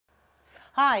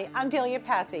Hi, I'm Delia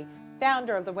Passy,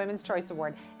 founder of the Women's Choice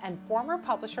Award and former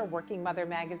publisher Working Mother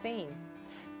magazine.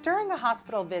 During a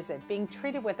hospital visit, being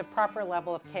treated with the proper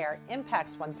level of care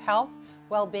impacts one's health,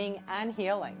 well-being, and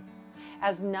healing.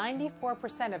 As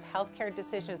 94% of healthcare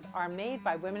decisions are made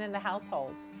by women in the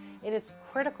households, it is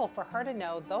critical for her to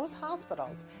know those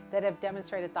hospitals that have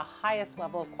demonstrated the highest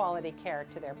level of quality care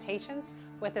to their patients,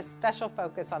 with a special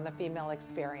focus on the female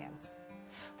experience.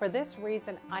 For this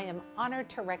reason, I am honored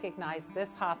to recognize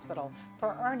this hospital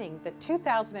for earning the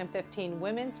 2015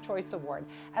 Women's Choice Award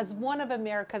as one of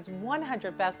America's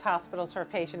 100 best hospitals for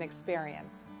patient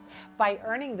experience. By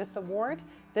earning this award,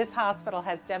 this hospital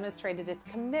has demonstrated its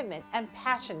commitment and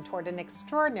passion toward an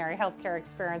extraordinary healthcare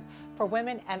experience for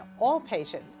women and all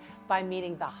patients by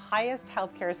meeting the highest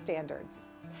healthcare standards.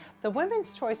 The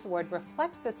Women's Choice Award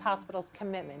reflects this hospital's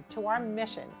commitment to our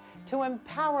mission to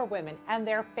empower women and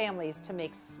their families to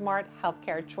make smart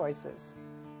healthcare choices.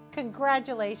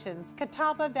 Congratulations,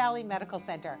 Catawba Valley Medical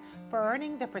Center, for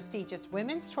earning the prestigious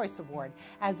Women's Choice Award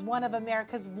as one of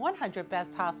America's 100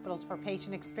 best hospitals for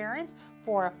patient experience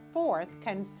for a 4th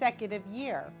consecutive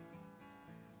year.